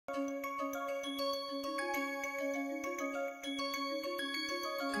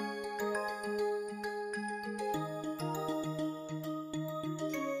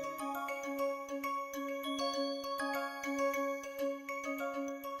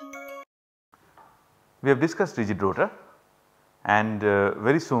We have discussed rigid rotor and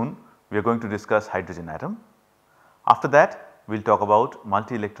very soon we are going to discuss hydrogen atom. After that we will talk about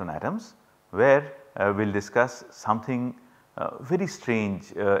multi-electron atoms where we will discuss something very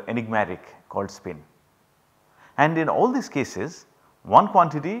strange, enigmatic called spin. And in all these cases one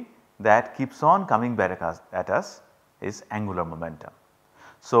quantity that keeps on coming back at us is angular momentum.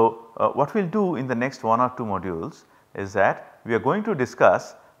 So, what we will do in the next 1 or 2 modules is that we are going to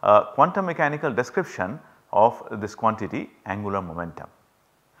discuss a quantum mechanical description of this quantity angular momentum.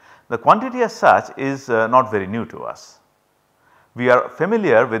 The quantity as such is not very new to us. We are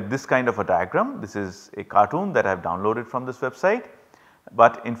familiar with this kind of a diagram. This is a cartoon that I have downloaded from this website,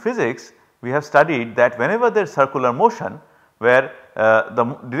 but in physics we have studied that whenever there is circular motion where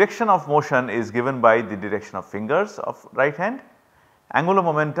the direction of motion is given by the direction of fingers of right hand, angular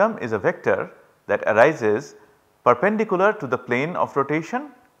momentum is a vector that arises perpendicular to the plane of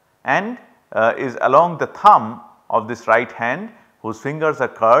rotation and is along the thumb of this right hand whose fingers are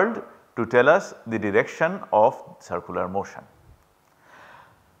curled to tell us the direction of circular motion.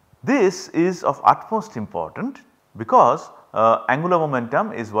 This is of utmost importance because angular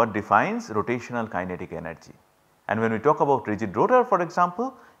momentum is what defines rotational kinetic energy. And when we talk about rigid rotor for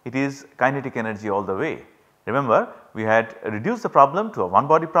example, it is kinetic energy all the way. Remember we had reduced the problem to a one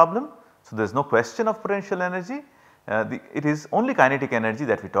body problem. So, there is no question of potential energy, it is only kinetic energy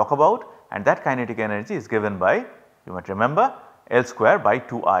that we talk about and that kinetic energy is given by, you might remember, L square by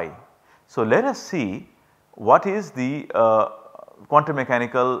 2I. So, let us see what is the quantum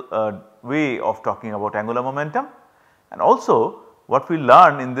mechanical way of talking about angular momentum, and also what we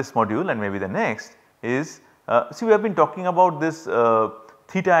learn in this module and maybe the next is see we have been talking about this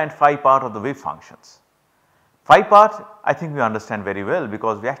theta and phi part of the wave functions. Phi part I think we understand very well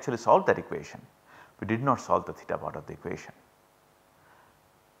because we actually solved that equation. We did not solve the theta part of the equation.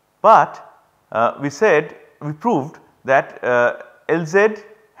 But we proved that Lz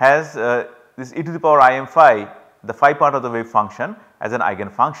has this e to the power im phi, the phi part of the wave function as an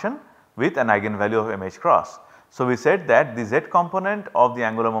eigenfunction with an eigenvalue of mh cross. So, we said that the z component of the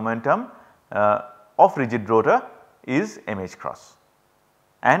angular momentum of rigid rotor is mh cross,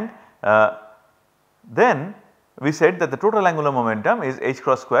 and then we said that the total angular momentum is h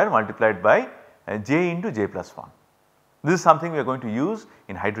cross square multiplied by j into j plus 1. This is something we are going to use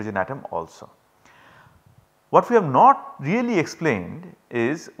in hydrogen atom also. What we have not really explained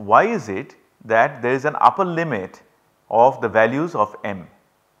is why is it that there is an upper limit of the values of m.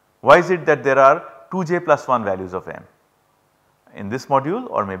 Why is it that there are 2j plus 1 values of m? In this module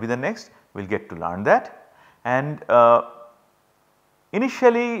or maybe the next we will get to learn that, and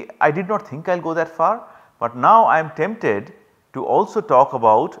initially I did not think I will go that far, but now I am tempted to also talk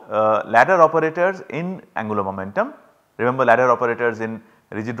about ladder operators in angular momentum. Remember ladder operators in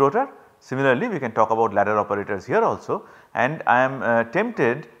rigid rotor. Similarly, we can talk about ladder operators here also, and I am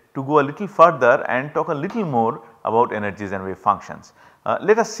tempted to go a little further and talk a little more about energies and wave functions.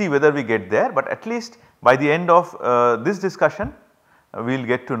 Let us see whether we get there, but at least by the end of this discussion we will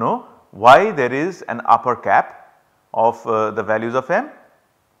get to know why there is an upper cap of the values of m,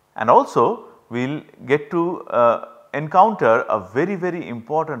 and also we will get to encounter a very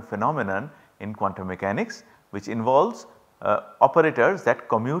important phenomenon in quantum mechanics which involves operators that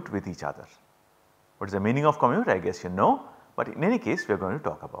commute with each other. What is the meaning of commute? I guess you know, but in any case we are going to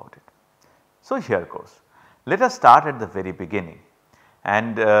talk about it. So, here goes. Let us start at the very beginning,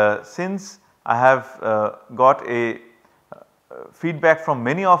 and since I have got a feedback from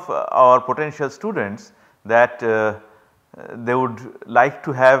many of our potential students that they would like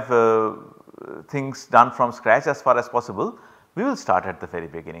to have things done from scratch as far as possible, we will start at the very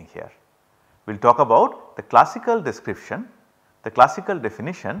beginning here. We will talk about the classical description, the classical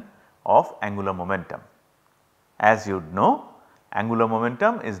definition of angular momentum. As you would know, angular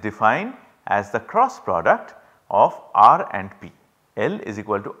momentum is defined as the cross product of r and p. L is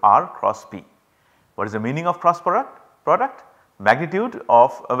equal to r cross p. What is the meaning of cross product? Magnitude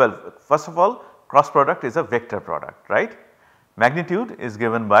of well, first of all, cross product is a vector product, right. Magnitude is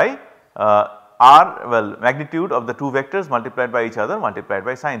given by magnitude of the two vectors multiplied by each other multiplied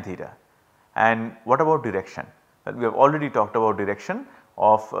by sin theta. And what about direction? Well, we have already talked about direction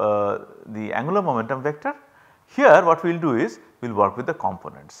of the angular momentum vector. Here what we will do is we will work with the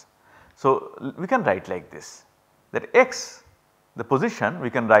components. So, we can write like this, that x, the position we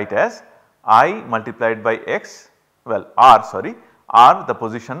can write as I multiplied by x, well r the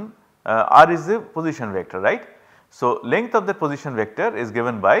position, r is the position vector, right. So, length of the position vector is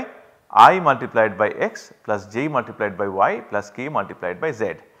given by I multiplied by x plus j multiplied by y plus k multiplied by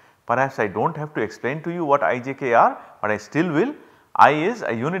z. Perhaps I do not have to explain to you what I, j, k are, but I still will. I is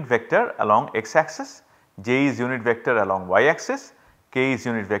a unit vector along x axis j is unit vector along y axis, k is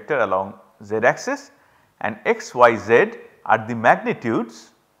unit vector along z axis, and x, y, z are the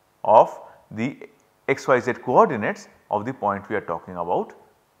magnitudes of the x, y, z coordinates of the point we are talking about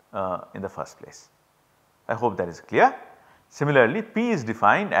in the first place. I hope that is clear. Similarly, P is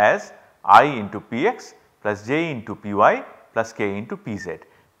defined as I into Px plus j into Py plus k into Pz.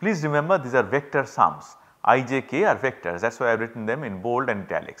 Please remember these are vector sums, I, j, k are vectors, that is why I have written them in bold and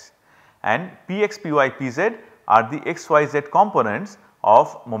italics, and Px, Py, Pz are the x, y, z components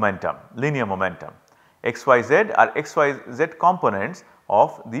of momentum, linear momentum. X, y, z are x, y, z components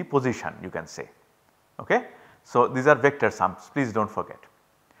of the position, you can say. Okay. So, these are vector sums, please do not forget.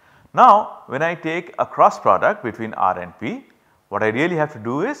 Now, when I take a cross product between R and P, what I really have to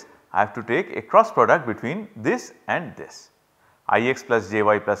do is I have to take a cross product between this and this, Ix plus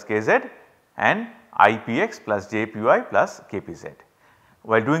jy plus kz and Ipx plus jpy plus kpz.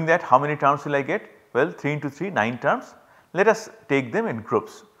 While doing that, how many terms will I get? Well, 3 into 3, 9 terms. Let us take them in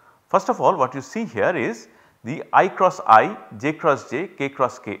groups. First of all, what you see here is the I cross I, j cross j, k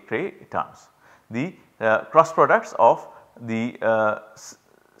cross k terms, the cross products of the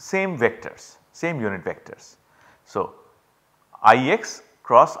same vectors, same unit vectors. So, Ix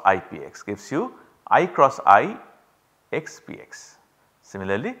cross Ipx gives you I cross I x px.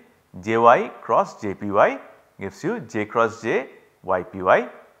 Similarly, jy cross jpy gives you j cross j ypy,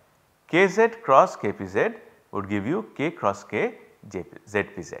 kz cross kpz would give you k cross k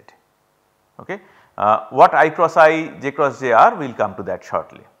zpz. Okay. What I cross I, j cross j are, we will come to that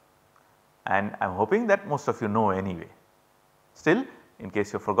shortly, and I am hoping that most of you know anyway. Still, in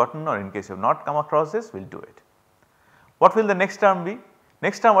case you have forgotten or in case you have not come across this, we will do it. What will the next term be?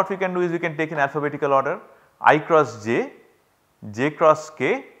 Next term what we can do is we can take in alphabetical order I cross j, j cross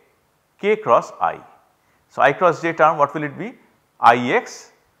k, k cross I. So, I cross j term what will it be?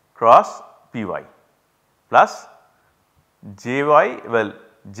 Ix cross py plus jy, well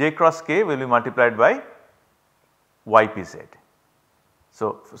j cross k will be multiplied by ypz.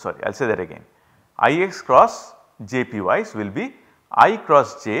 So, sorry I will say that again, Ix cross jpy's will be I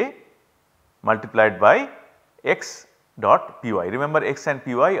cross j multiplied by x dot py. Remember, x and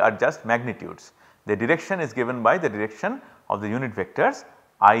py are just magnitudes, the direction is given by the direction of the unit vectors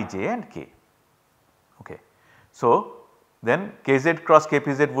I, j and k. Okay. So, then kz cross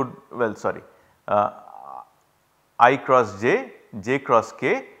kpz would, well sorry, I cross j, j cross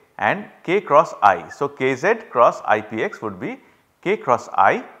k and k cross I. So, kz cross ipx would be k cross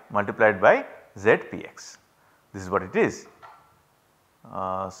I multiplied by zpx. This is what it is.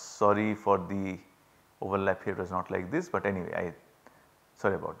 Sorry for the overlap here, it was not like this, but anyway I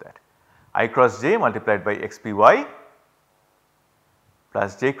sorry about that. I cross j multiplied by xpy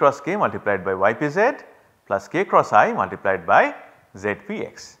plus j cross k multiplied by ypz plus k cross I multiplied by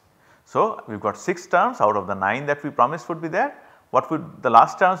zpx. So, we have got 6 terms out of the 9 that we promised would be there. What would the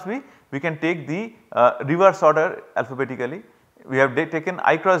last terms be? We can take the reverse order alphabetically. We have taken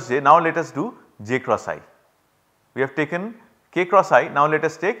I cross j, now let us do j cross I. We have taken k cross I, now let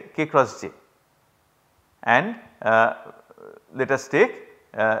us take k cross j, and let us take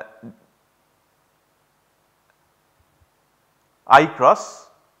I cross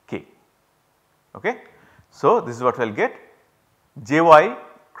k. Okay. So, this is what we will get, jy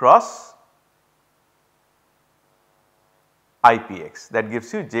cross Ipx, that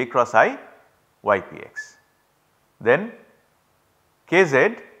gives you j cross I ypx. Then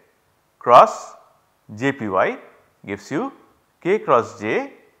kz cross jpy gives you k cross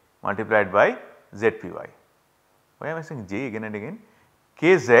j multiplied by zpy. Why am I saying j again and again?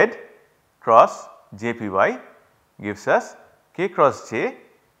 Kz cross jpy gives us k cross j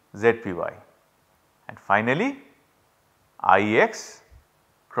zpy, and finally Ix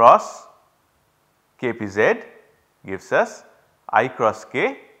cross kpz gives us I cross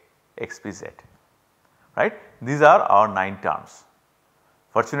k xpz, right. These are our 9 terms.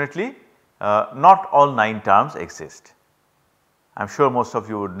 Fortunately, not all 9 terms exist. I am sure most of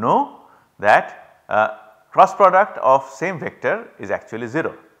you would know that cross product of same vector is actually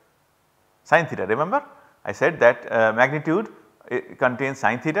 0, sin theta. Remember I said that magnitude contains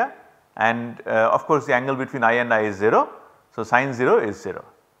sin theta, and of course, the angle between I and I is 0. So, sin 0 is 0.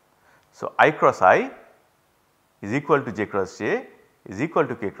 So, I cross I is equal to j cross j is equal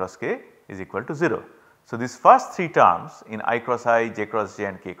to k cross k is equal to 0. So, these first 3 terms in I cross I, j cross j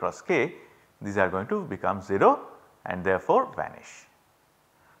and k cross k, these are going to become 0 and therefore vanish.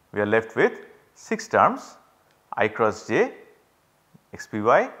 We are left with 6 terms I cross j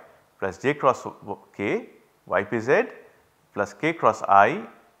xpy plus j cross k ypz plus k cross I,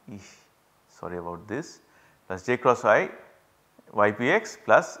 sorry about this, plus j cross I ypx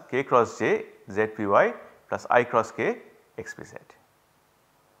plus k cross j zpy plus I cross k xpz.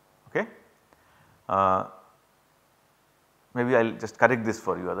 Okay. Maybe I will just correct this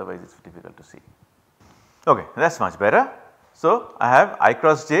for you, otherwise it is difficult to see. Okay, that is much better. So, I have I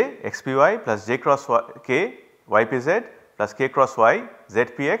cross j xpy plus j cross y, k ypz plus k cross y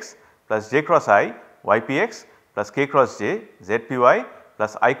zpx plus j cross I ypx plus k cross j zpy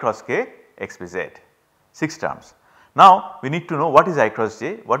plus I cross k xpz, 6 terms. Now, we need to know what is I cross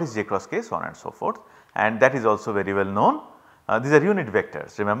j, what is j cross k, so on and so forth, and that is also very well known. These are unit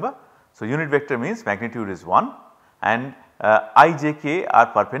vectors, remember. So, unit vector means magnitude is 1 and I, j, k are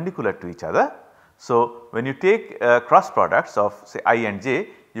perpendicular to each other. So, when you take cross products of say I and j,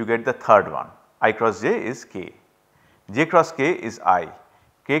 you get the third one. I cross j is k, j cross k is I,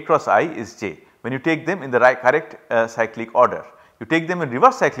 k cross I is j. When you take them in the correct cyclic order, you take them in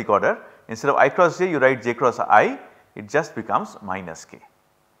reverse cyclic order, instead of I cross j you write j cross I, it just becomes minus k.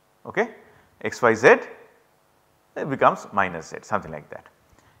 Okay. X y z it becomes minus z, something like that.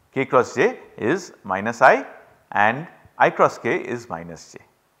 K cross j is minus I and I cross k is minus j.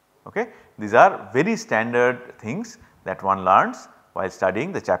 Okay. These are very standard things that one learns while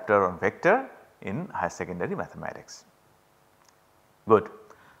studying the chapter on vector in higher secondary mathematics. Good.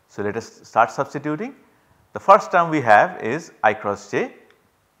 So, let us start substituting. The first term we have is I cross j,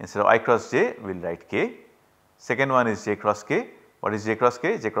 instead of I cross j we will write k. Second one is j cross k. What is j cross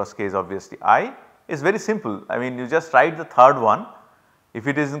k? J cross k is obviously I. It is very simple, I mean you just write the third one. If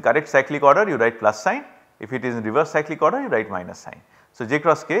it is in correct cyclic order you write plus sign, if it is in reverse cyclic order you write minus sign. So, j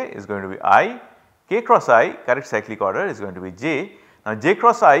cross k is going to be I, k cross I correct cyclic order is going to be j. Now, j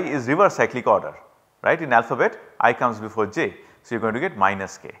cross I is reverse cyclic order, right, in alphabet I comes before j. So, you are going to get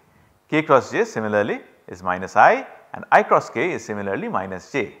minus k. K cross j similarly is minus I and I cross k is similarly minus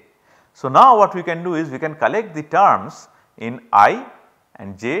j. So, now what we can do is we can collect the terms in I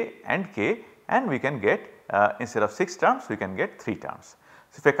and j and k and we can get instead of 6 terms we can get 3 terms.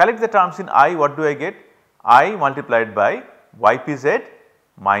 So, if I collect the terms in I, what do I get? I multiplied by ypz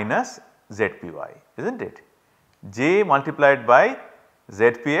minus zpy, is not it? J multiplied by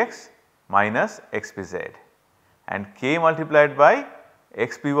zpx minus xpz and k multiplied by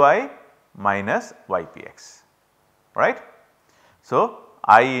xpy minus ypx, right. So,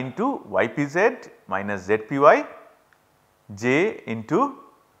 I into ypz minus zpy, j into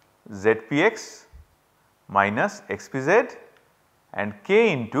zpx minus xpz and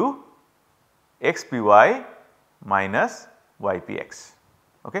k into xpy minus ypx.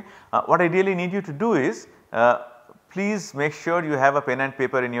 Okay. What I really need you to do is please make sure you have a pen and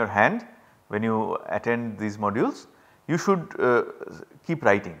paper in your hand when you attend these modules. You should keep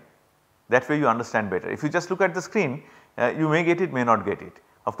writing, that way you understand better. If you just look at the screen you may get it, may not get it.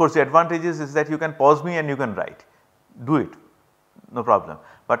 Of course, the advantages is that you can pause me and you can write, do it, no problem.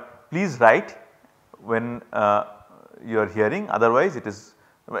 But please write when you are hearing, otherwise it is,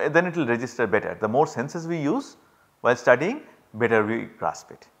 then it will register better. The more senses we use while studying, better we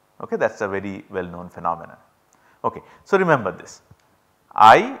grasp it. Okay, that is a very well known phenomenon. Okay. So, remember this,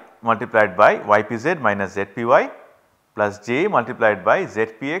 I multiplied by ypz minus zpy plus j multiplied by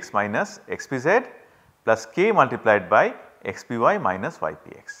zpx minus xpz plus k multiplied by xpy minus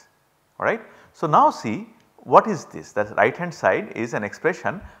ypx, alright. So, now see what is this, that right hand side is an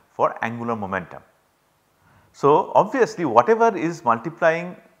expression for angular momentum. So, obviously whatever is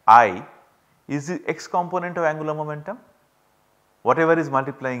multiplying I is the x component of angular momentum, whatever is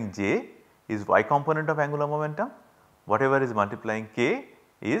multiplying j is y component of angular momentum, whatever is multiplying k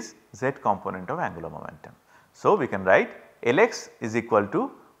is z component of angular momentum. So, we can write Lx is equal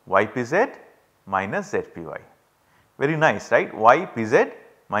to ypz minus zpy, very nice, right, ypz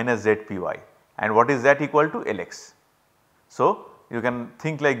minus zpy, and what is that equal to Lx. So, you can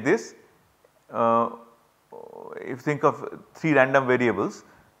think like this, if you think of 3 random variables,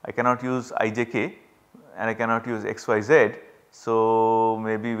 I cannot use ijk and I cannot use xyz. So,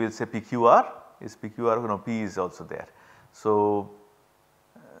 maybe we will say pqr, is pqr, no, p is also there. So,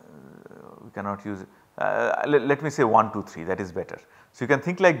 we cannot use, let me say 1, 2, 3, that is better. So, you can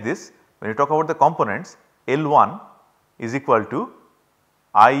think like this, when you talk about the components, L1 is equal to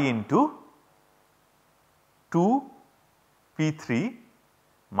I into 2 P3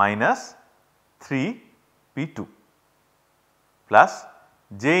 minus 3 P2 plus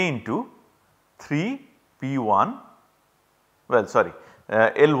j into 3 P1, well sorry,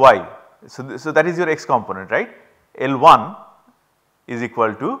 Ly. So, that is your x component, right. L1 is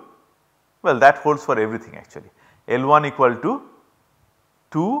equal to, well that holds for everything actually, L1 equal to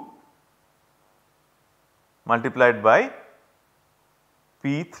 2 multiplied by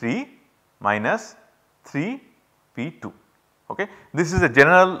P3 minus 3 P2. Okay. This is a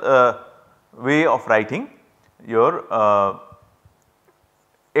general way of writing, your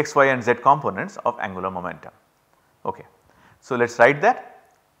x, y and z components of angular momentum. Okay. So, let us write that.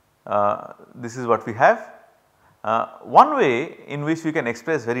 This is what we have. One way in which we can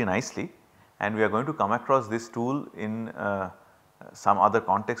express very nicely, and we are going to come across this tool in some other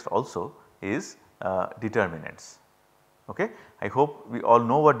context also, is determinants. Okay. I hope we all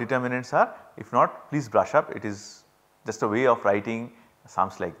know what determinants are. If not, please brush up. It is just a way of writing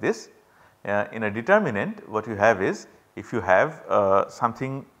sums like this. In a determinant, what you have is, if you have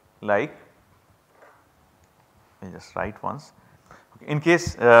something like, I will just write once. Okay. In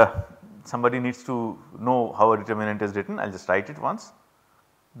case somebody needs to know how a determinant is written, I will just write it once.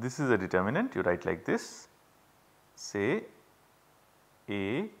 This is a determinant, you write like this, say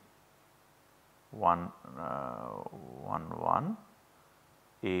A 1 1,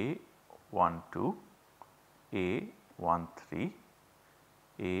 A 1 2, A 1 3,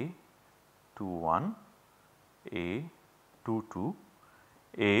 A 2 1, A 2 2,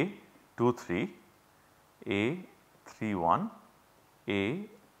 A 2 3, A 3 1, A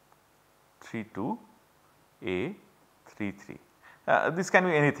 3 2, A 3 3. This can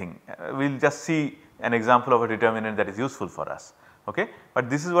be anything. We will just see an example of a determinant that is useful for us. Okay. But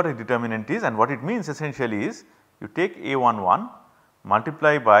this is what a determinant is, and what it means essentially is, you take A11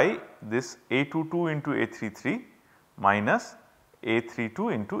 multiply by this A22 into A33 minus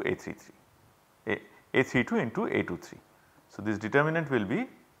A32 into A33, A32 into A23. So, this determinant will be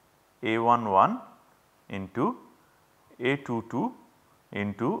A11 into A22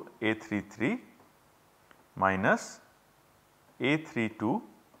 into A33 minus A32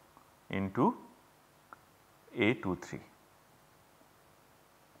 into A23.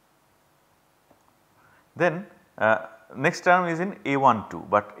 Then next term is in A12,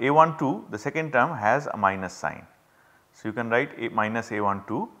 but A12, the second term has a minus sign. So, you can write A minus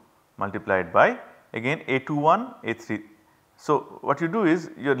A12 multiplied by again A21 A3. So, what you do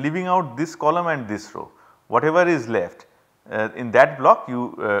is, you are leaving out this column and this row, whatever is left in that block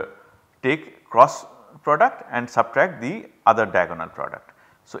you take cross product and subtract the other diagonal product.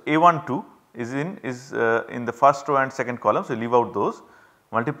 So, A12 is in the first row and second column, so leave out those,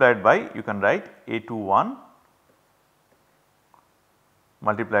 multiplied by, you can write A21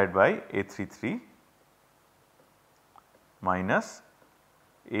 multiplied by A33 minus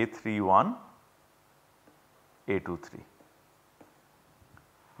A31 A23.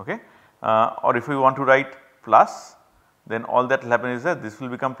 Okay. Or if we want to write plus, then all that will happen is that this will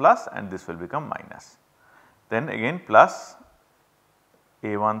become plus and this will become minus. Then again plus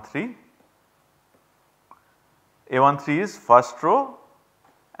A13, A13 is first row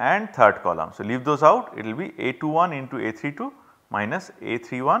and third column. So, leave those out, it will be A21 into A32 minus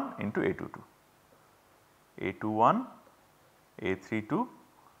A31 into A22, A21 A32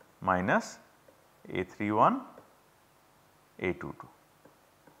 minus A31 A22.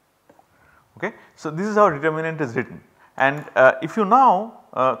 Okay. So, this is how determinant is written, and if you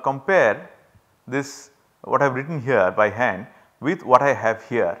now compare this what I have written here by hand with what I have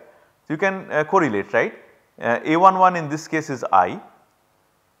here, you can correlate, right. A11 in this case is I,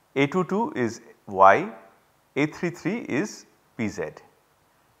 A22 is Y, A33 is PZ,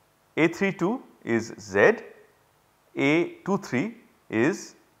 A32 is Z, A23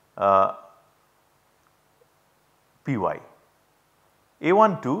 is PY,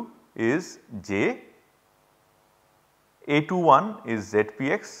 A12 is J, A21 is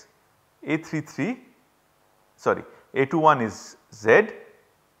ZPX, A33 sorry A21 is Z,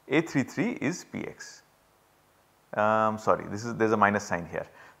 A33 is PX. Sorry, there is a minus sign here.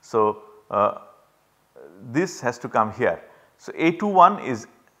 So, this has to come here. So, A21 is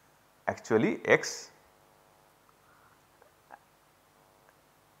actually X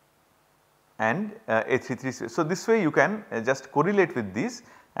and A33. So, this way you can just correlate with these,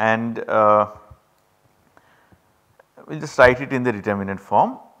 and we will just write it in the determinant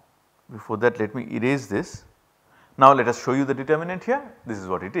form. Before that, let me erase this. Now, let us show you the determinant here. This is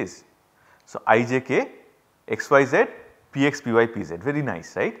what it is. So, ijk xyz px py pz, very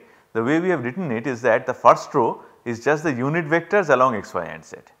nice, right. The way we have written it is that the first row is just the unit vectors along x, y and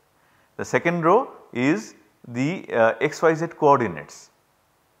z. The second row is the x, y, z coordinates,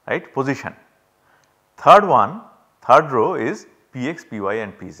 right, position. Third row is px, py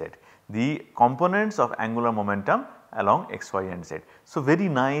and pz, the components of angular momentum along x, y and z. So, very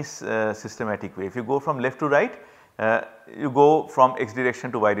nice systematic way. If you go from left to right, you go from x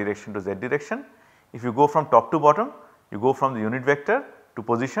direction to y direction to z direction. If you go from top to bottom, you go from the unit vector to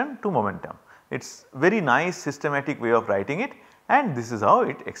position to momentum. It is very nice systematic way of writing it, and this is how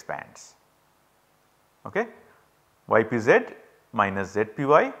it expands. Okay. Ypz minus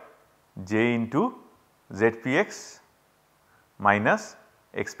zpy j into Zpx minus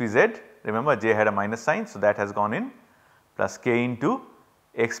xpz, remember j had a minus sign, so that has gone in, plus k into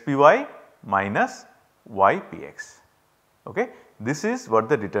xpy minus ypx. Okay. This is what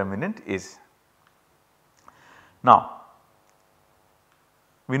the determinant is. Now,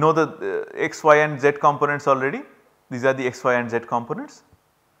 we know the x, y and z components already, these are the x, y and z components.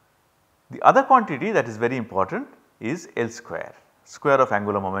 The other quantity that is very important is L square, square of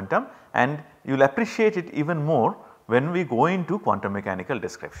angular momentum, and you will appreciate it even more when we go into quantum mechanical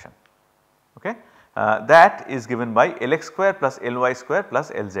description. Okay. That is given by Lx square plus Ly square plus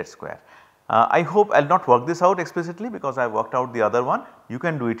Lz square. I hope I will not work this out explicitly because I have worked out the other one, you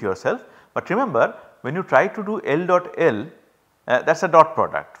can do it yourself. But remember, when you try to do L dot L, that is a dot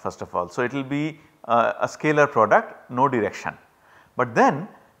product first of all. So, it will be a scalar product, no direction. But then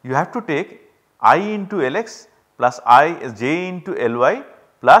you have to take I into Lx plus j into Ly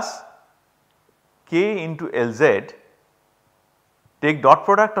plus k into Lz, take dot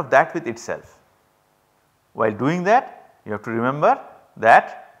product of that with itself. While doing that, you have to remember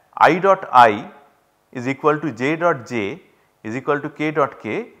that I dot I is equal to j dot j is equal to k dot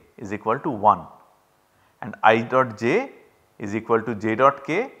k is equal to 1, and I dot j is equal to j dot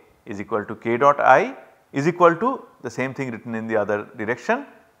k is equal to k dot I is equal to the same thing written in the other direction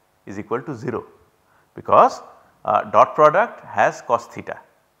is equal to 0, because dot product has cos theta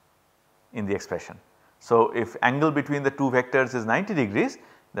in the expression. So, if angle between the two vectors is 90 degrees,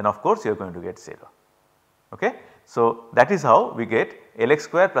 then of course you are going to get 0. Okay. So, that is how we get Lx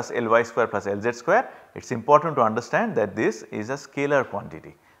square plus Ly square plus Lz square. It is important to understand that this is a scalar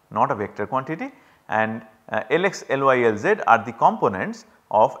quantity, not a vector quantity, and Lx, Ly, Lz are the components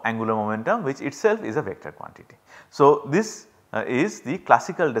of angular momentum, which itself is a vector quantity. So, this is the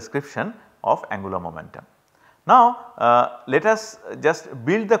classical description of angular momentum. Now, let us just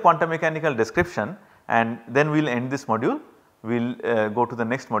build the quantum mechanical description and then we will end this module, we will go to the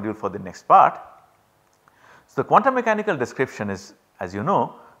next module for the next part. So, the quantum mechanical description is, as you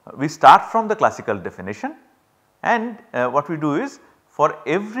know, we start from the classical definition, and what we do is for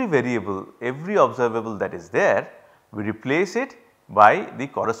every variable, every observable that is there, we replace it by the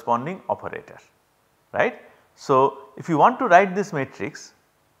corresponding operator, right. So, if you want to write this matrix,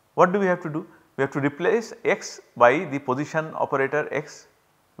 what do we have to do? We have to replace x by the position operator x,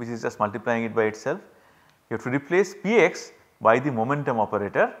 which is just multiplying it by itself. You have to replace px by the momentum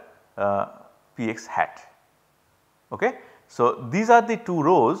operator px hat. Okay. So, these are the two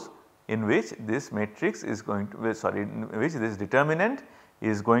rows in which this matrix is going to in which this determinant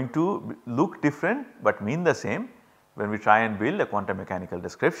is going to look different, but mean the same when we try and build a quantum mechanical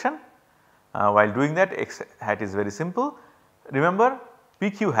description. While doing that, x hat is very simple. Remember,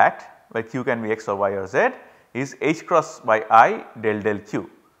 pq hat, where q can be x or y or z, is h cross by I del del q,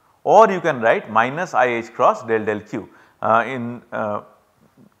 or you can write minus I h cross del del q. In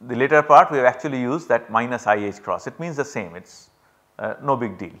the later part we have actually used that minus I h cross, it means the same, it is no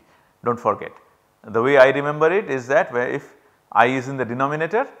big deal, do not forget. The way I remember it is that where if I is in the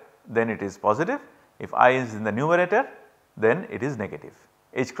denominator, then it is positive, if I is in the numerator, then it is negative.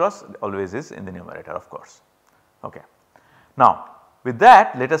 H cross always is in the numerator, of course. Okay. Now, with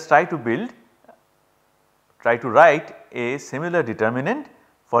that, let us try to write a similar determinant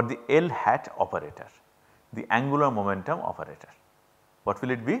for the L hat operator, the angular momentum operator. What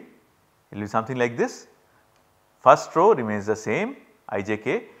will it be? It will be something like this. First row remains the same,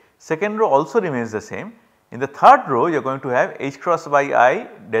 ijk, second row also remains the same. In the third row you are going to have h cross by I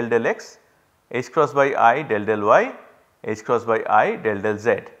del del x, h cross by I del del y, h cross by I del del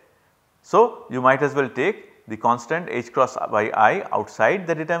z. So, you might as well take the constant h cross by I outside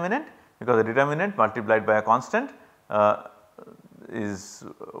the determinant, because the determinant multiplied by a constant is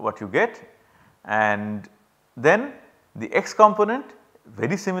what you get, and then the x component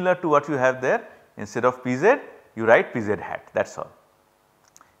very similar to what you have there, instead of pz you write pz hat, that is all.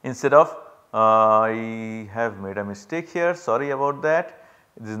 Instead of I have made a mistake here, sorry about that,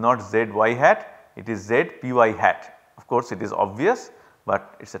 it is not zy hat, it is zpy hat. Of course, it is obvious,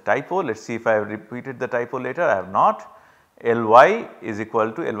 but it is a typo. Let us see if I have repeated the typo later, I have not. Ly is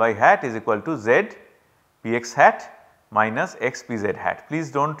equal to Ly hat is equal to z px hat minus x pz hat. Please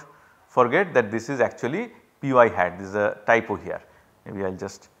do not forget that this is actually py hat, this is a typo here. Maybe I will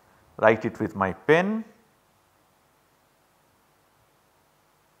just write it with my pen.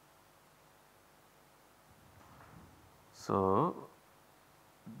 So,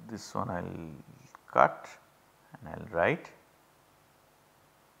 this one I will cut and I will write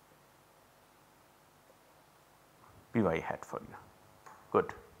py hat for you,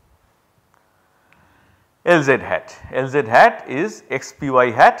 good. Lz hat is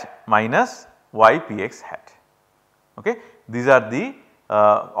xpy hat minus y p x hat. Okay. These are the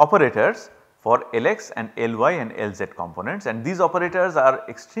operators for Lx and Ly and Lz components, and these operators are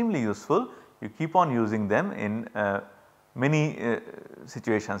extremely useful. You keep on using them in many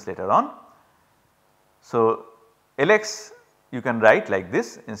situations later on. So, Lx you can write like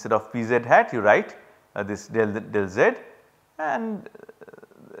this, instead of pz hat you write this del z, and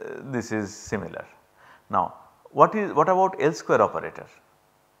this is similar. Now, what about L square operator?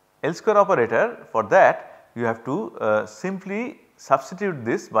 L square operator, for that you have to simply substitute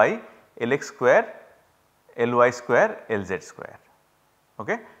this by Lx square, Ly square, Lz square,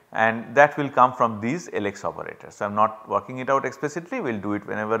 okay, and that will come from these Lx operators. So, I am not working it out explicitly, we will do it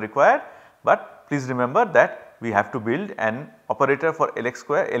whenever required, but please remember that we have to build an operator for Lx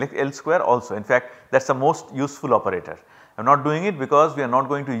square, L square also. In fact, that is the most useful operator. I am not doing it because we are not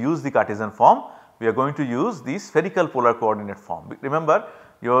going to use the Cartesian form, we are going to use the spherical polar coordinate form. Remember,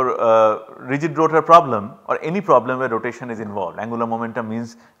 your rigid rotor problem or any problem where rotation is involved, angular momentum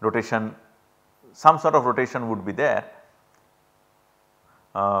means rotation, some sort of rotation would be there,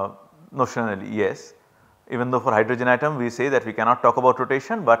 notionally yes, even though for hydrogen atom we say that we cannot talk about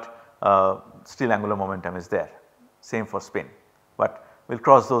rotation, but still angular momentum is there, same for spin, but we will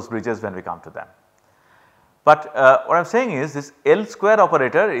cross those bridges when we come to them. But what I am saying is this L square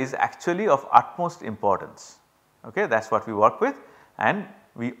operator is actually of utmost importance, okay, that is what we work with, and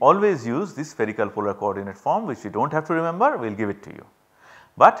we always use this spherical polar coordinate form, which you do not have to remember, we will give it to you.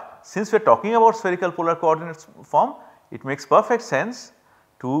 But since we are talking about spherical polar coordinate form, it makes perfect sense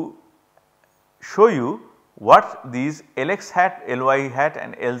to show you what these Lx hat, Ly hat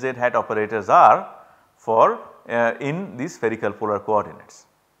and Lz hat operators are for in these spherical polar coordinates.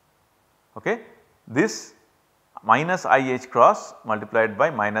 Okay. This minus I h cross multiplied by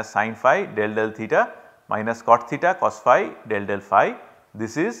minus sin phi del del theta minus cot theta cos phi del del phi,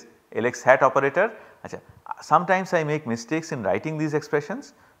 this is Lx hat operator. Sometimes I make mistakes in writing these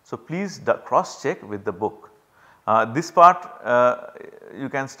expressions, so please cross check with the book. This part you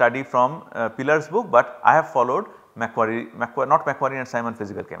can study from Pillar's book, but I have followed Macquarie and Simon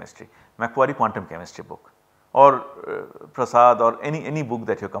physical chemistry, Macquarie quantum chemistry book, or Prasad, or any book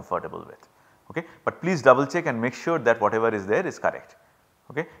that you are comfortable with. Okay. But please double check and make sure that whatever is there is correct.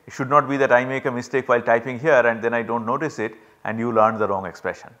 Okay. It should not be that I make a mistake while typing here and then I do not notice it and you learn the wrong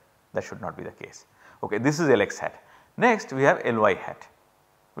expression, that should not be the case. Okay. This is Lx hat. Next we have Ly hat,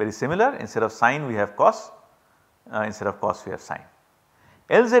 very similar, instead of sine we have cos, instead of cos we have sine.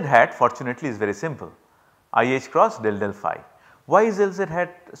 Lz hat fortunately is very simple, I h cross del del phi. Why is Lz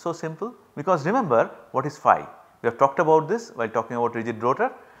hat so simple? Because remember what is phi, we have talked about this while talking about rigid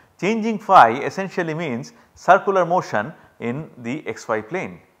rotor. Changing phi essentially means circular motion in the xy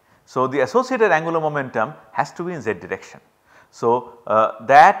plane. So, the associated angular momentum has to be in z direction. So,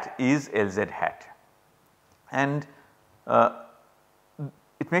 that is Lz hat, and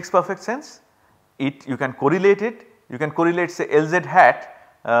it makes perfect sense. You can correlate it, you can correlate say Lz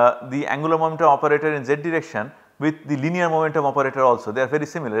hat, the angular momentum operator in z direction with the linear momentum operator also, they are very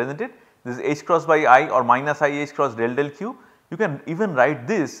similar, is not it? This is h cross by I or minus I h cross del del q. You can even write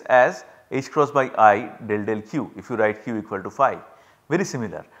this as h cross by I del del q if you write q equal to phi, very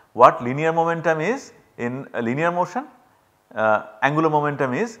similar. What linear momentum is in a linear motion, angular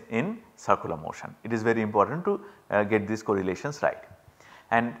momentum is in circular motion. It is very important to get these correlations right.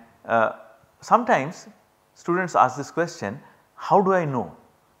 And sometimes students ask this question, how do I know?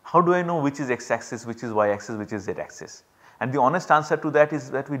 How do I know which is x axis, which is y axis, which is z axis? And the honest answer to that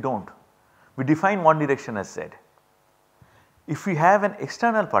is that we do not. We define one direction as z. If we have an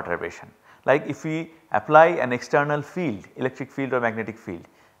external perturbation, like if we apply an external field, electric field or magnetic field,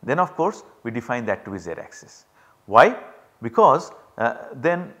 then of course we define that to be z axis. Why? Because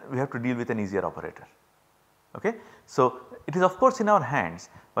then we have to deal with an easier operator. Okay? So, it is of course in our hands,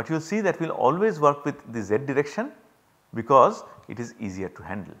 but you will see that we will always work with the z direction because it is easier to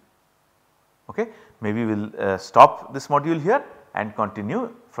handle. Okay? Maybe we will stop this module here and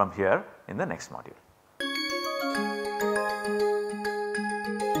continue from here in the next module.